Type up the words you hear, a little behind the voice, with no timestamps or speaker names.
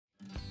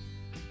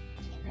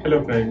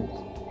Hello friends,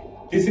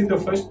 this is the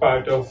first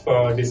part of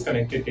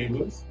disconnected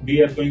tables.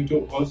 We are going to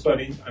also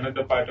arrange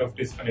another part of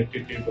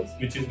disconnected tables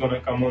which is going to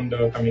come on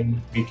the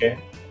coming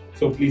weekend.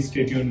 So please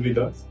stay tuned with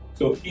us.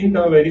 So in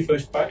the very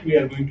first part we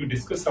are going to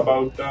discuss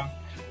about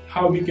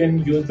how we can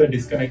use the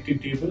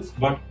disconnected tables,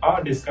 what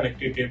are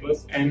disconnected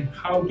tables and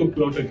how to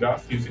plot a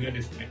graph using a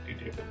disconnected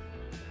table.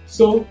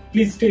 So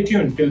please stay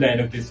tuned till the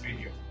end of this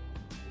video.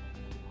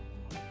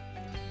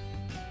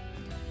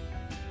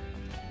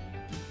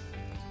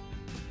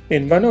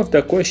 In one of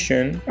the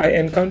questions, I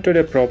encountered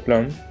a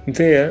problem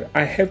where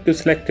I have to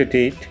select a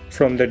date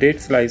from the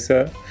date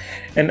slicer,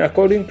 and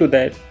according to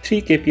that,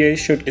 3 KPIs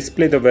should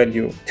display the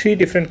value. 3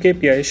 different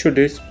KPIs should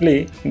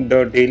display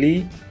the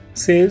daily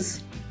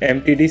sales,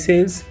 MTD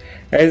sales,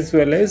 as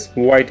well as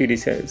YTD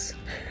sales.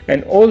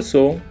 And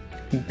also,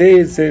 there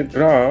is a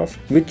graph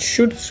which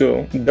should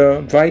show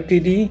the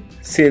YTD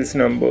sales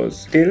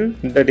numbers till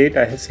the date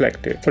I have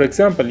selected. For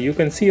example, you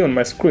can see on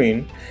my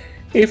screen,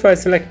 if I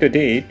select a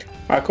date,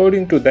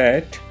 according to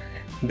that,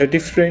 the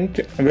different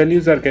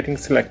values are getting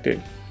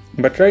selected.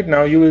 But right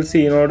now you will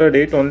see in order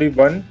date only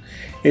one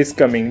is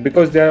coming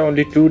because there are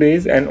only 2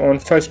 days, and on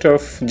 1st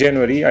of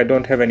January I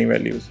don't have any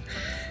values.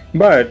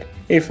 But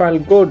if I'll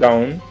go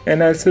down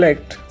and I'll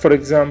select, for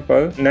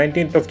example,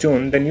 19th of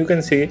June, then you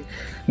can see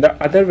the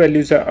other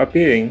values are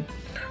appearing.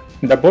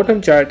 The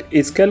bottom chart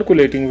is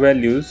calculating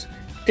values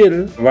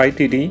till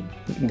YTD,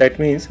 that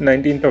means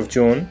 19th of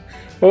June.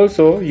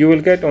 Also, you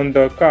will get on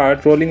the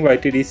card, rolling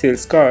YTD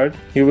sales card,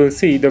 you will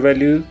see the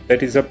value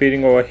that is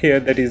appearing over here,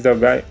 that is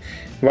the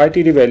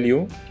YTD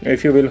value.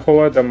 If you will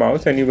hover the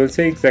mouse, and you will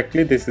say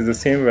exactly this is the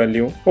same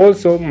value.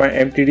 Also, my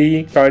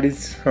MTD card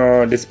is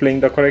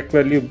displaying the correct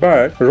value,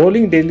 but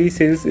rolling daily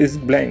sales is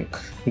blank.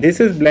 This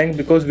is blank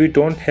because we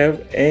don't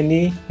have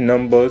any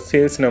numbers,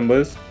 sales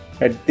numbers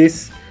at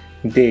this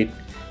date.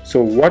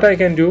 So what I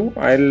can do,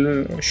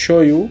 I'll show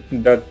you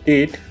the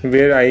date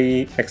where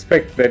I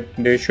expect that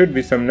there should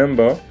be some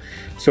number.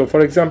 So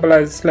for example,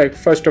 I'll select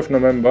 1st of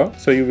November.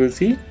 So you will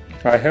see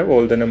I have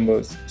all the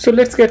numbers. So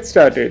let's get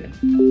started.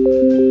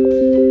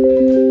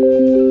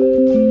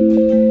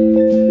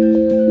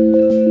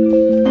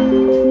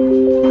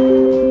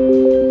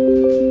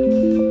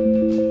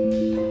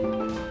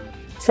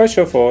 First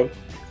of all,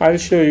 I'll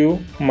show you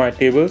my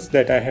tables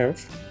that I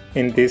have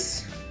in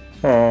this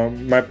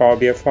my Power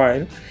BI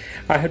file.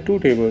 I have 2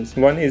 tables.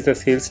 One is the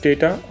sales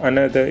data,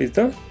 another is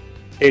the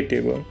date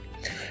table.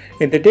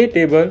 In the date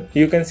table,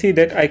 you can see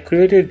that I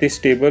created this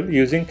table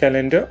using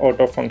calendar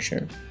auto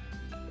function.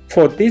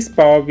 For this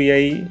Power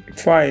BI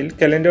file,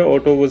 calendar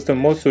auto was the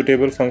most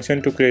suitable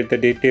function to create the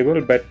date table,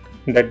 but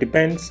that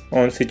depends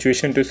on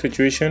situation to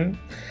situation,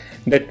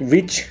 that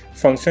which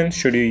function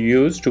should you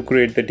use to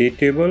create the date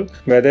table,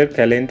 whether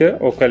calendar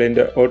or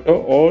calendar auto,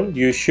 or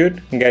you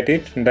should get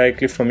it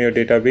directly from your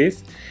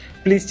database.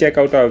 Please check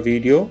out our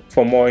video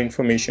for more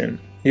information.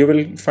 You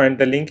will find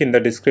the link in the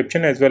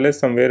description as well as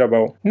somewhere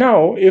above.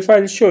 Now, if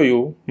I'll show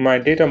you my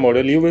data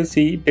model, you will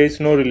see there is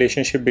no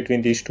relationship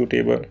between these 2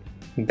 tables.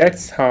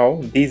 That's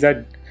how these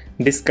are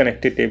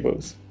disconnected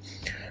tables.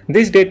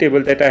 This date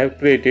table that I have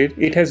created,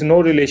 it has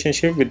no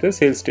relationship with the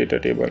sales data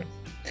table,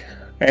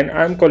 and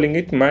I'm calling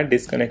it my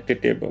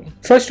disconnected table.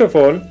 First of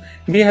all,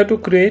 we have to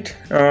create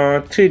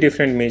 3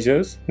 different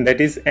measures,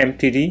 that is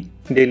MTD,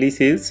 daily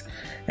sales,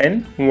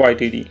 and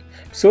YTD.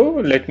 So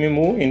let me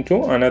move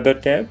into another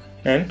tab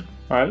and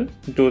I'll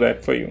do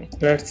that for you.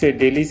 Let's say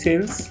daily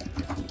sales.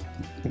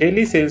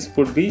 Daily sales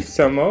would be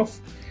sum of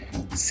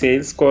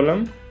sales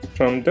column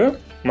from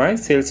my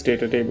sales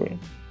data table.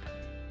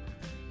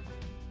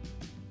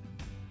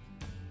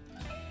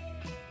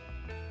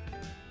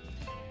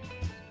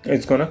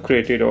 It's gonna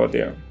create it over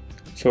there.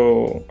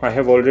 So I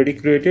have already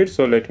created,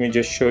 so let me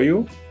just show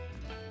you.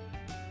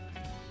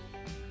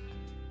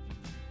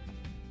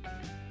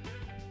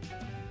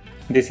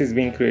 This is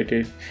being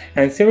created,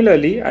 and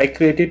similarly I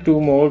created 2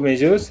 more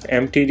measures,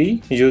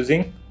 MTD,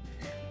 using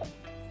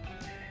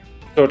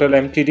total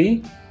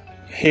MTD.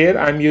 Here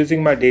I'm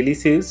using my daily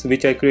sales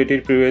which I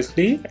created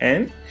previously,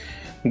 and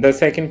the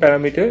second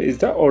parameter is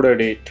the order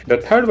date. The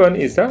third one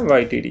is the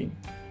YTD.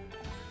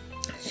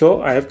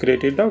 So I have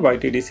created the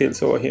YTD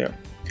sales over here.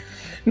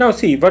 Now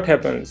see what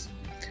happens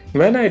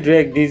when I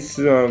drag these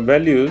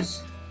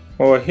values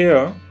over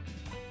here.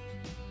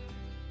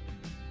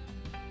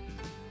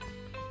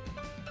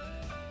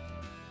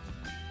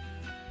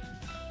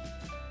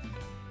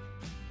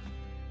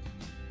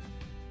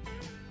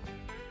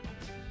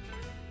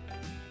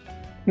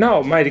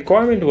 Now my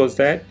requirement was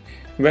that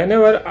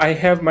whenever I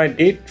have my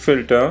date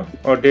filter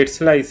or date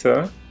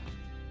slicer,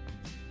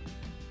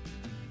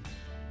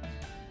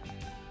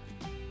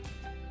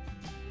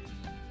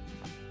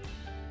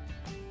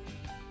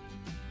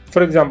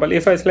 for example,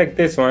 if I select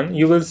this one,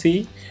 you will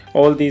see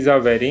all these are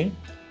varying.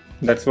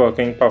 That's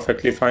working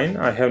perfectly fine.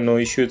 I have no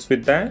issues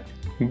with that.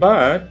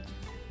 But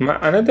my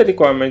another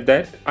requirement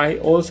that I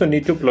also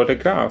need to plot a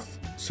graph.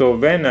 So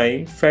when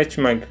I fetch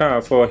my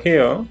graph over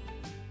here,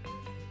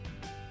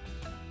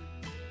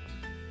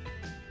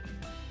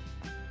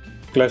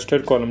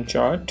 clustered column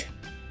chart,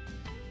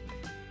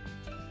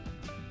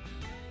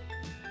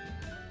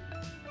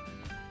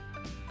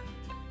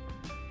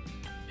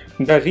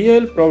 The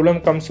real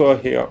problem comes over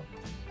here.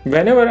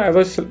 Whenever I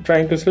was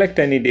trying to select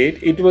any date,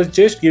 it was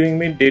just giving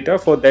me data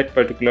for that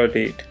particular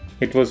date.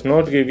 It was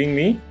not giving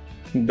me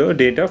the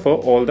data for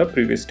all the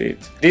previous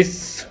dates.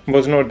 This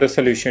was not the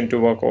solution to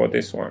work over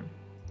this one,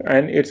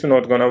 and it's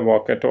not gonna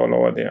work at all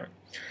over there.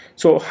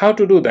 So how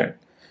to do that?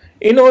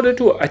 In order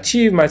to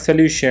achieve my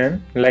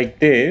solution like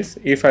this,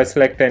 if I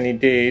select any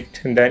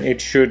date, then it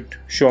should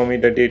show me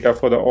the data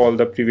for all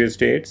the previous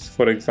dates.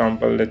 For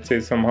example, let's say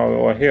somehow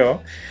over here.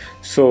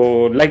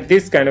 So like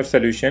this kind of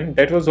solution,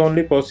 that was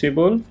only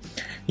possible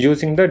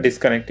using the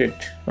disconnected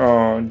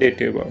date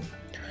table.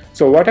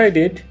 So what I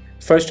did,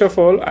 first of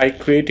all, I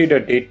created a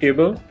date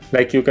table.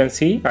 Like you can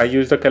see, I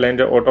use the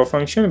calendar auto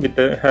function. With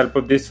the help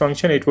of this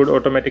function, it would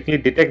automatically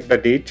detect the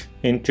date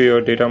into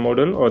your data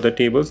model or the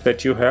tables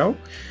that you have.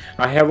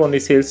 I have only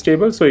sales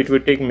table, so it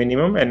would take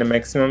minimum and a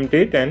maximum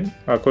date, and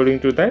according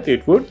to that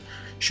it would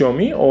show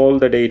me all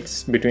the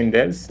dates between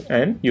this,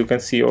 and you can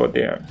see over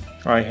there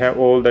I have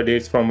all the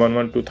dates from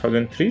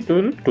 1/1/2003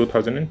 to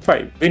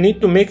 2005. We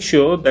need to make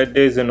sure that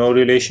there is no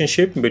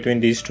relationship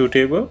between these two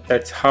tables.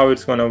 That's how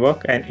it's gonna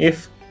work. And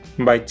if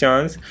by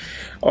chance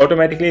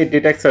automatically it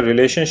detects a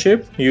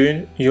relationship,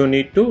 you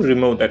need to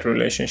remove that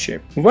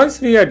relationship. Once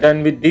we are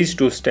done with these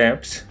two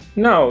steps,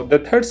 now the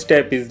third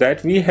step is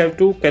that we have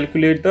to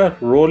calculate the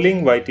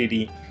rolling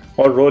YTD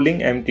or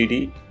rolling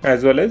MTD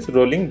as well as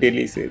rolling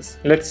daily sales.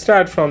 Let's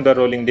start from the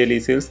rolling daily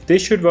sales.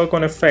 This should work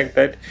on a fact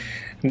that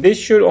this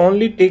should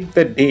only take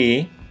the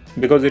day,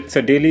 because it's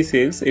a daily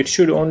sales, it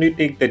should only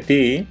take the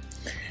day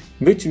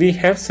which we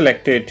have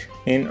selected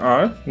in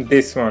our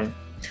this one.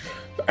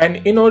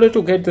 And in order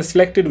to get the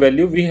selected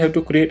value, we have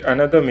to create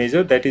another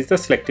measure, that is the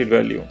selected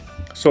value.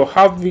 So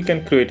how we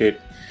can create it?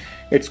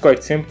 It's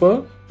quite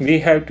simple. We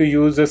have to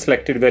use a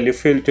selected value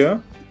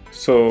filter.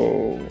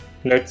 So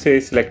let's say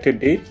selected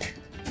date,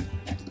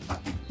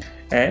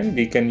 and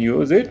we can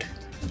use it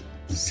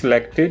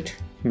selected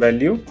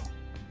value,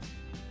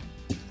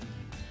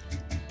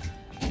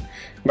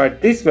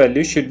 but this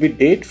value should be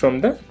date from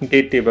the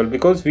date table,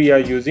 because we are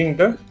using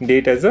the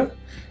date as a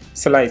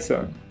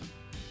slicer.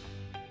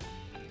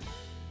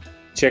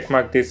 Check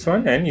mark this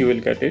one and you will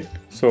get it.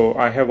 So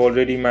I have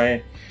already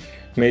my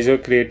measure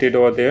created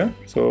over there,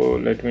 so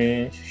let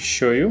me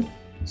show you.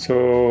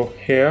 So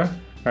here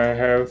I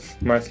have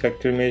my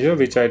selected measure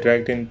which I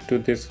dragged into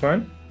this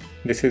one.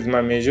 This is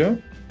my measure,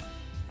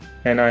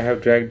 and I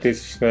have dragged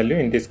this value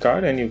in this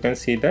card, and you can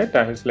see that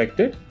I have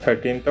selected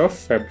 13th of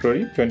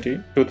February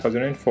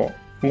 2004.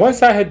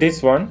 Once I had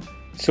this one,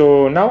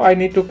 so now I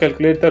need to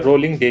calculate the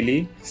rolling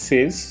daily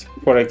sales.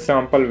 For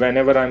example,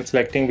 whenever I'm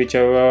selecting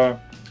whichever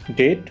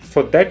date,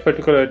 for that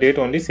particular date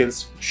only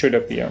sales should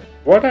appear.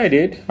 What I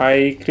did,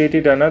 I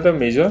created another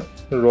measure,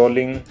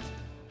 rolling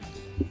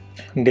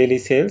daily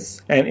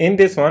sales, and in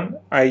this one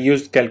I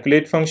used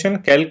calculate function,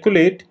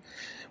 calculate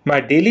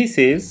my daily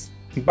sales,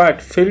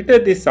 but filter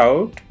this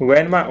out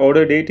when my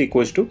order date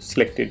equals to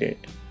selected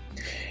date.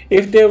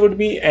 If there would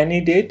be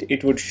any date,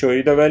 it would show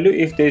you the value.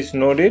 If there is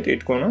no date,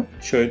 it's gonna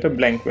show you the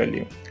blank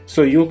value.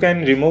 So you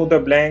can remove the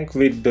blank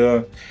with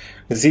the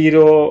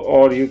 0,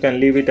 or you can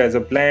leave it as a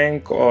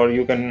blank, or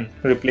you can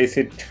replace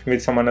it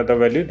with some another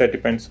value. That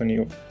depends on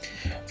you.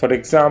 For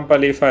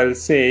example, if I'll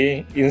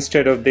say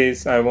instead of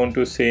this, I want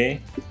to say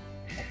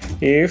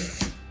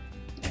if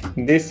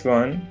this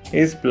one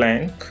is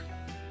blank,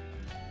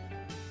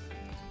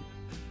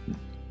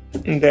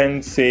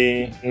 then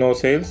say no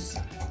sales,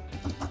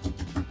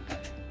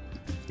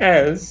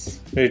 else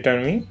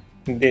return me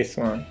this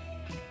one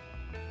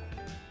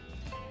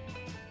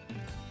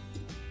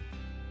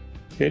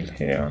till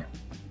here.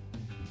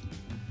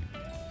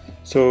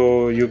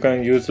 So you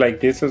can use like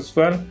this as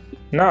well.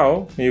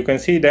 Now you can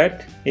see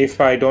that if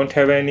I don't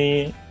have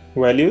any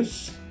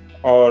values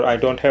or I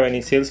don't have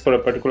any sales for a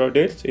particular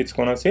date, it's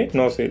gonna say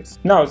no sales.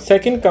 Now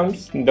second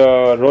comes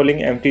the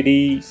rolling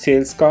MTD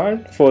sales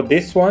card. For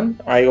this one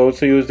I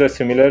also use the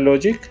similar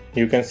logic.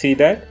 You can see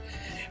that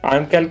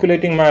I'm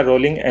calculating my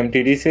rolling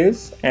MTD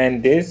sales,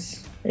 and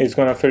this is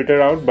gonna filter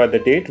out by the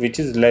date which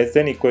is less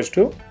than equals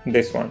to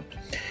this one.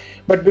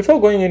 But before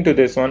going into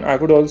this one, I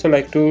would also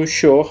like to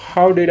show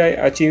how did I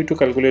achieve to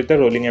calculate the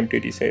rolling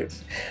MTD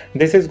sales.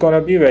 This is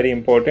gonna be very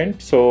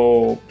important,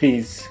 so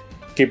please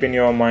keep in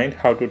your mind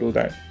how to do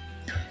that.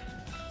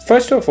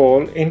 First of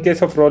all, in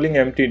case of rolling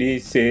MTD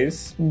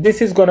sales,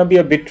 this is gonna be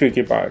a bit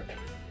tricky part.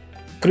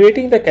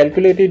 Creating the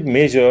calculated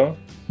measure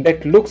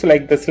that looks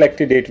like the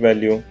selected date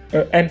value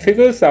and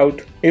figures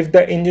out if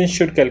the engine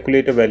should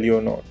calculate a value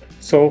or not.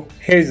 So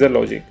here's the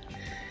logic.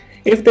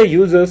 If the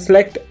user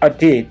select a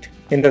date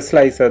in the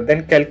slicer,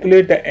 then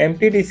calculate the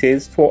MTD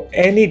sales for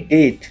any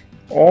date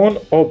on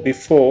or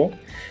before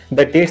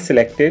the date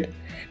selected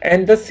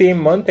and the same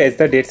month as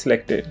the date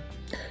selected.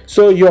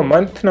 So your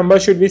month number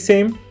should be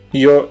same,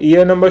 your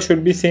year number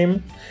should be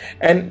same,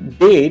 and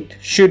date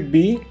should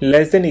be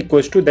less than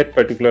equals to that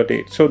particular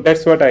date. So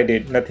that's what I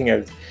did, nothing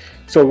else.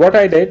 So what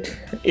I did,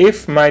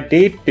 if my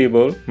date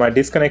table, my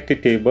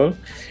disconnected table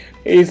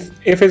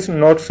if it's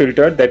not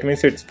filtered, that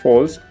means it's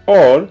false,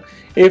 or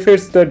if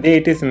it's the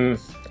date is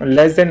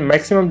less than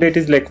maximum date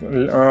is like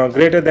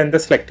greater than the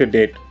selected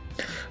date.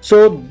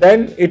 So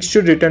then it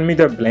should return me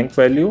the blank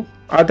value.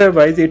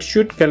 Otherwise it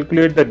should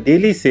calculate the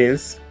daily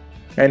sales,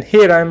 and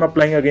here I am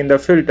applying again the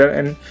filter,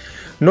 and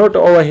note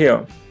over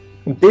here,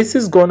 this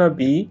is gonna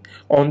be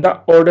on the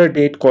order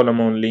date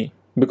column only,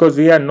 because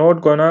we are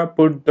not gonna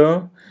put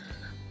the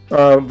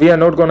we are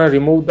not gonna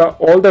remove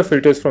all the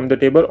filters from the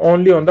table,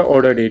 only on the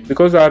order date,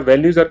 because our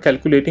values are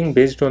calculating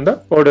based on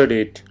the order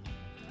date.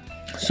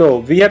 So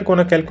we are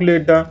gonna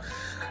calculate the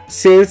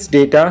sales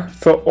data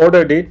for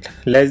order date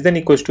less than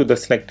equals to the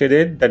selected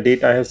date, the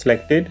date I have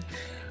selected,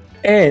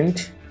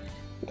 and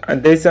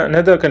there's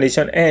another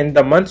condition, and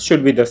the month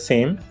should be the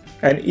same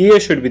and year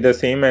should be the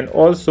same, and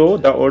also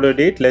the order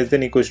date less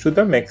than equals to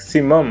the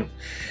maximum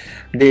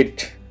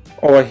date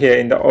over here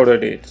in the order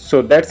date.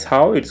 So that's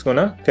how it's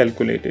gonna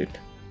calculate it.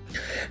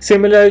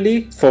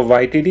 Similarly for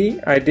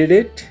YTD I did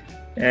it,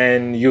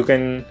 and you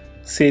can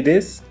see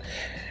this.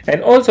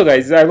 And also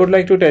guys, I would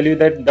like to tell you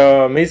that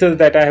the measures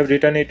that I have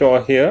written it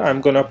over here, I'm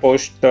gonna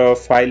post the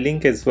file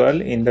link as well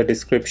in the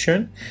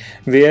description,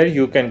 where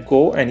you can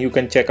go and you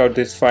can check out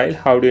this file,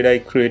 how did I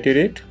created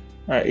it.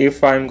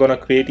 If I'm gonna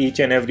create each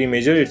and every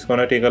measure, it's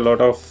gonna take a lot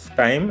of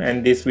time,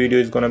 and this video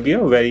is gonna be a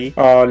very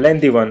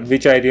lengthy one,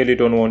 which I really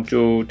don't want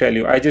to tell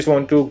you. I just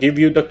want to give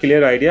you the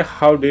clear idea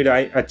how did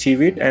I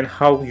achieve it and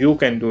how you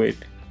can do it.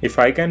 If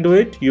I can do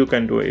it, you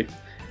can do it.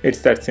 It's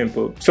that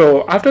simple.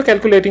 So after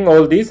calculating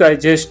all these, I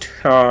just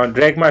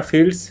drag my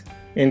fields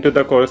into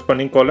the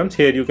corresponding columns.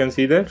 Here you can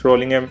see that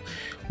rolling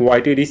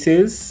YTD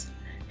sales,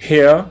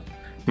 here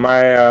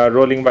my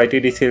rolling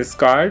YTD sales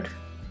card,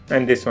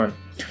 and this one.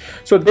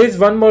 So there's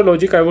one more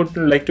logic I would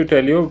like to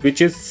tell you,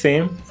 which is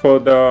same for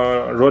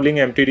the rolling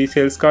MTD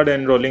sales card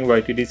and rolling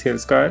YTD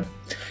sales card.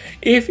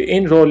 If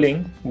in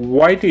rolling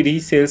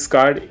YTD sales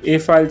card,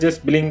 if I'll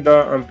just bring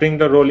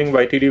the rolling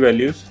YTD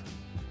values,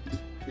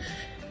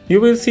 you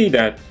will see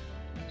that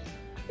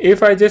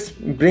if I just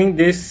bring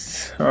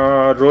this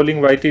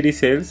rolling YTD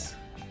sales,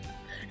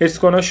 it's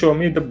gonna show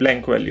me the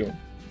blank value.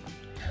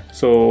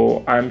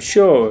 So I'm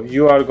sure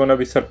you are gonna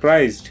be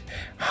surprised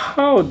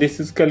how this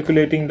is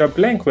calculating the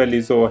blank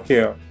values over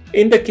here.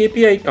 In the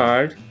KPI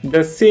card,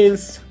 the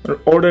sales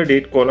order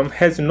date column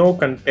has no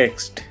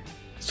context,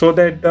 so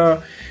that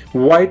the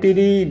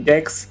YTD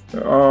DEX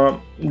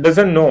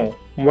doesn't know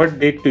what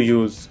date to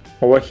use.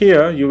 Over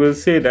here you will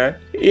say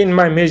that in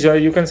my measure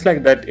you can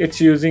select that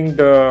it's using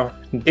the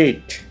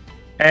date,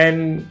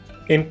 and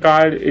in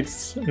card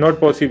it's not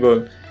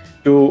possible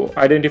to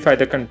identify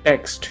the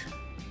context.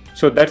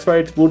 So that's why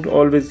it would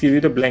always give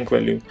you the blank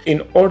value.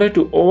 In order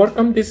to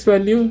overcome this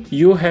value,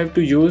 you have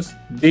to use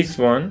this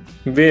one,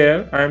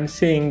 where I'm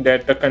saying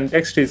that the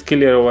context is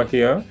clear over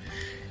here.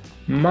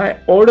 My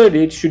order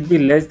date should be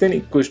less than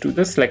equals to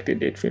the selected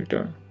date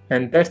filter.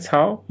 And that's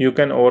how you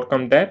can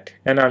overcome that.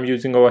 And I'm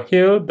using over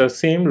here the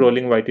same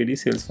rolling YTD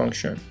sales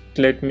function.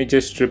 Let me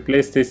just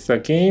replace this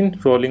again,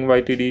 rolling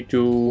YTD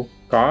to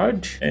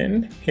card,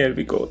 and here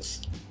we go.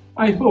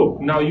 I hope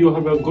now you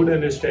have a good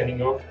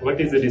understanding of what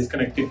is a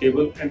disconnected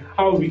table and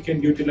how we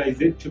can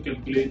utilize it to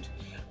calculate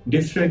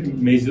different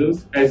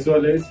measures, as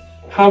well as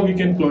how we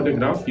can plot a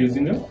graph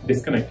using a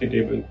disconnected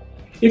table.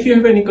 If you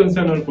have any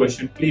concern or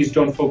question, please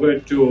don't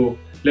forget to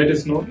let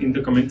us know in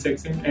the comment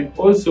section, and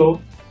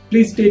also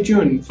please stay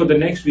tuned for the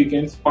next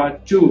weekend's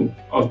part 2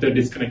 of the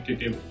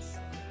disconnected table.